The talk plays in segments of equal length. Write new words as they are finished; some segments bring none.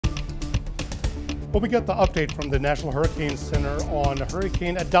Well, we got the update from the National Hurricane Center on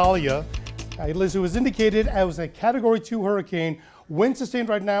Hurricane Idalia. Liz, it was indicated as a Category 2 hurricane, wind sustained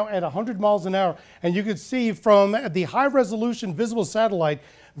right now at 100 miles an hour. And you can see from the high-resolution visible satellite,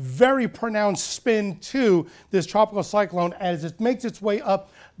 very pronounced spin to this tropical cyclone as it makes its way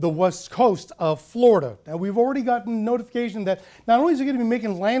up the west coast of Florida. Now, we've already gotten notification that not only is it going to be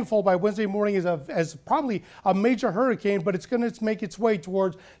making landfall by Wednesday morning as probably a major hurricane, but it's going to make its way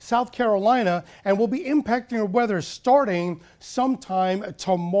towards South Carolina and will be impacting our weather starting sometime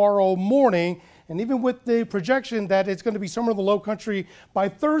tomorrow morning. And even with the projection that it's going to be somewhere in the low country by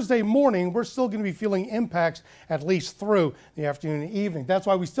Thursday morning, we're still going to be feeling impacts at least through the afternoon and evening. That's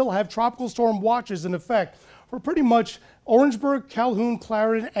why we still have tropical storm watches in effect for pretty much Orangeburg, Calhoun,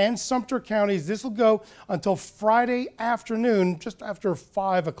 Clarendon, and Sumter counties. This will go until Friday afternoon, just after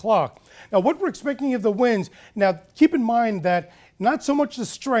 5 o'clock. Now, what we're expecting of the winds, now keep in mind that not so much the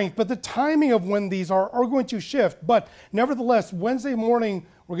strength, but the timing of when these are going to shift. But nevertheless, Wednesday morning,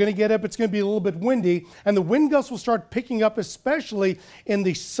 we're going to get up. It's going to be a little bit windy, and the wind gusts will start picking up, especially in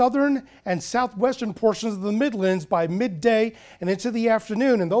the southern and southwestern portions of the Midlands by midday and into the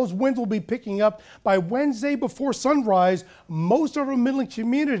afternoon. And those winds will be picking up by Wednesday before sunrise. Most of our Midland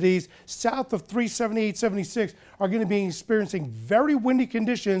communities south of 378-76 are going to be experiencing very windy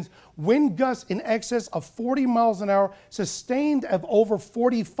conditions, wind gusts in excess of 40 miles an hour, sustained of over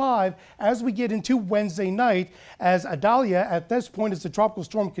 45 as we get into Wednesday night, as Idalia at this point, as the tropical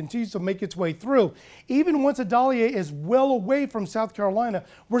storm continues to make its way through. Even once Idalia is well away from South Carolina,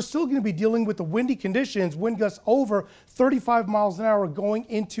 we're still going to be dealing with the windy conditions, wind gusts over 35 miles an hour going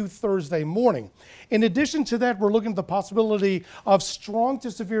into Thursday morning. In addition to that, we're looking at the possibility of strong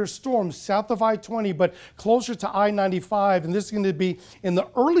to severe storms south of I-20, but closer to I-95, and this is going to be in the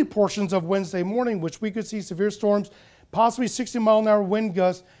early portions of Wednesday morning, which we could see severe storms, possibly 60-mile-an-hour wind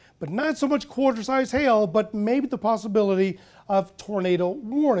gusts, but not so much quarter-size hail, but maybe the possibility of tornado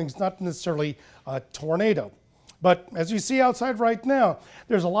warnings, not necessarily a tornado. But as you see outside right now,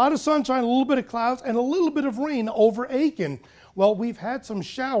 there's a lot of sunshine, a little bit of clouds, and a little bit of rain over Aiken. Well, we've had some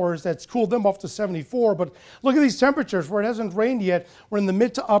showers that's cooled them off to 74, but look at these temperatures where it hasn't rained yet. We're in the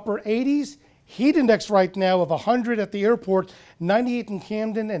mid to upper 80s. Heat index right now of 100 at the airport, 98 in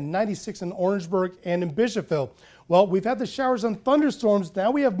Camden, and 96 in Orangeburg and in Bishopville. Well, we've had the showers and thunderstorms.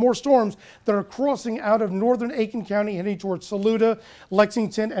 Now we have more storms that are crossing out of northern Aiken County, heading towards Saluda,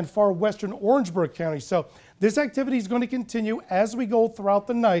 Lexington, and far western Orangeburg County. So this activity is going to continue as we go throughout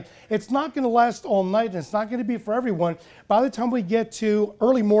the night. It's not going to last all night, and it's not going to be for everyone. By the time we get to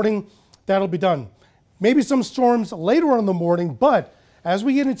early morning, that'll be done. Maybe some storms later on in the morning, but as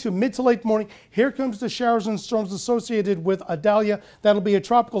we get into mid to late morning, here comes the showers and storms associated with Idalia. That'll be a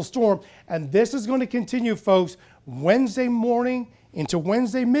tropical storm, and this is going to continue, folks, Wednesday morning into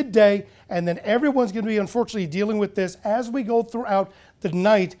Wednesday midday, and then everyone's going to be unfortunately dealing with this as we go throughout the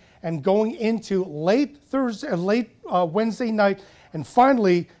night and going into late Wednesday night, and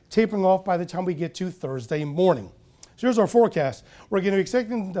finally tapering off by the time we get to Thursday morning. So here's our forecast. We're going to be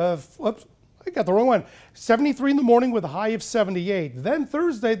expecting, I got the wrong one. 73 in the morning with a high of 78. Then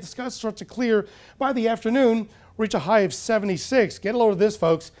Thursday, the skies start to clear by the afternoon, reach a high of 76. Get a load of this,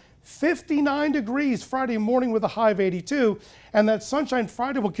 folks. 59 degrees Friday morning with a high of 82. And that sunshine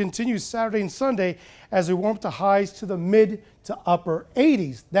Friday will continue Saturday and Sunday as we warm up to highs to the mid to upper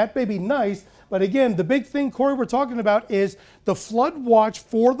 80s. That may be nice, but again, the big thing, Corey, we're talking about is the flood watch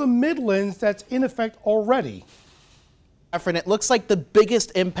for the Midlands that's in effect already. It looks like the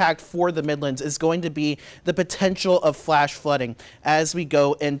biggest impact for the Midlands is going to be the potential of flash flooding as we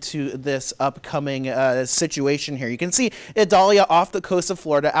go into this upcoming situation here. You can see Idalia off the coast of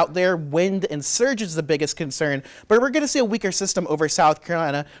Florida. Out there, wind and surge is the biggest concern, but we're going to see a weaker system over South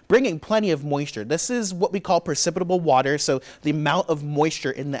Carolina, bringing plenty of moisture. This is what we call precipitable water, so the amount of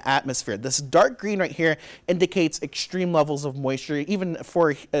moisture in the atmosphere. This dark green right here indicates extreme levels of moisture, even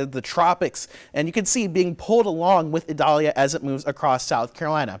for the tropics, and you can see being pulled along with Idalia as it moves across South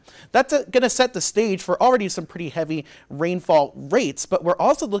Carolina. That's going to set the stage for already some pretty heavy rainfall rates, but we're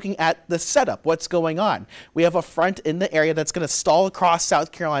also looking at the setup, what's going on. We have a front in the area that's going to stall across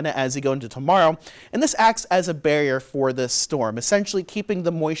South Carolina as we go into tomorrow, and this acts as a barrier for this storm, essentially keeping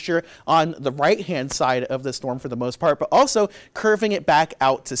the moisture on the right-hand side of the storm for the most part, but also curving it back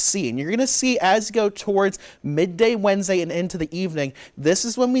out to sea. And you're going to see as you go towards midday Wednesday and into the evening, this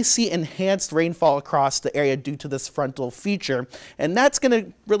is when we see enhanced rainfall across the area due to this frontal feature, and that's going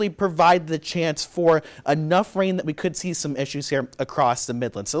to really provide the chance for enough rain that we could see some issues here across the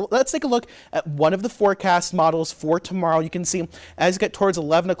Midlands. So let's take a look at one of the forecast models for tomorrow. You can see as you get towards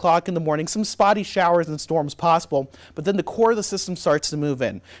 11 o'clock in the morning, some spotty showers and storms possible, but then the core of the system starts to move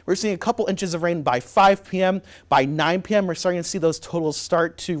in. We're seeing a couple inches of rain by 5 p.m. By 9 p.m., we're starting to see those totals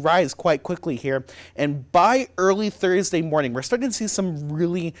start to rise quite quickly here. And by early Thursday morning, we're starting to see some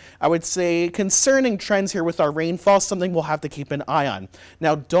really, I would say, concerning trends here with our rainfall, something we'll have to keep an eye on.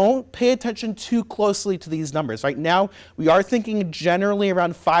 Now, don't pay attention too closely to these numbers. Right now, we are thinking generally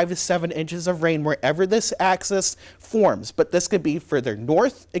around 5 to 7 inches of rain wherever this axis forms, but this could be further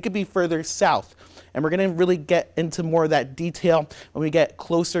north, it could be further south. And we're going to really get into more of that detail when we get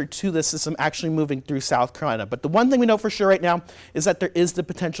closer to the system actually moving through South Carolina. But the one thing we know for sure right now is that there is the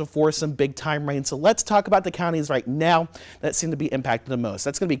potential for some big time rain. So let's talk about the counties right now that seem to be impacted the most.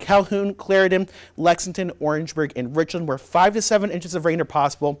 That's going to be Calhoun, Clarendon, Lexington, Orangeburg, and Richland, where 5 to 7 inches of rain are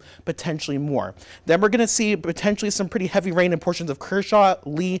possible, potentially more. Then we're going to see potentially some pretty heavy rain in portions of Kershaw,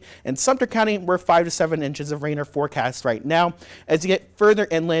 Lee, and Sumter County, where 5 to 7 inches of rain are forecast right now. As you get further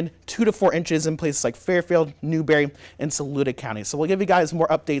inland, 2 to 4 inches in places like Fairfield, Newberry, and Saluda County. So we'll give you guys more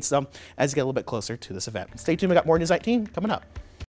updates though as you get a little bit closer to this event. Stay tuned, we got more News 19 coming up.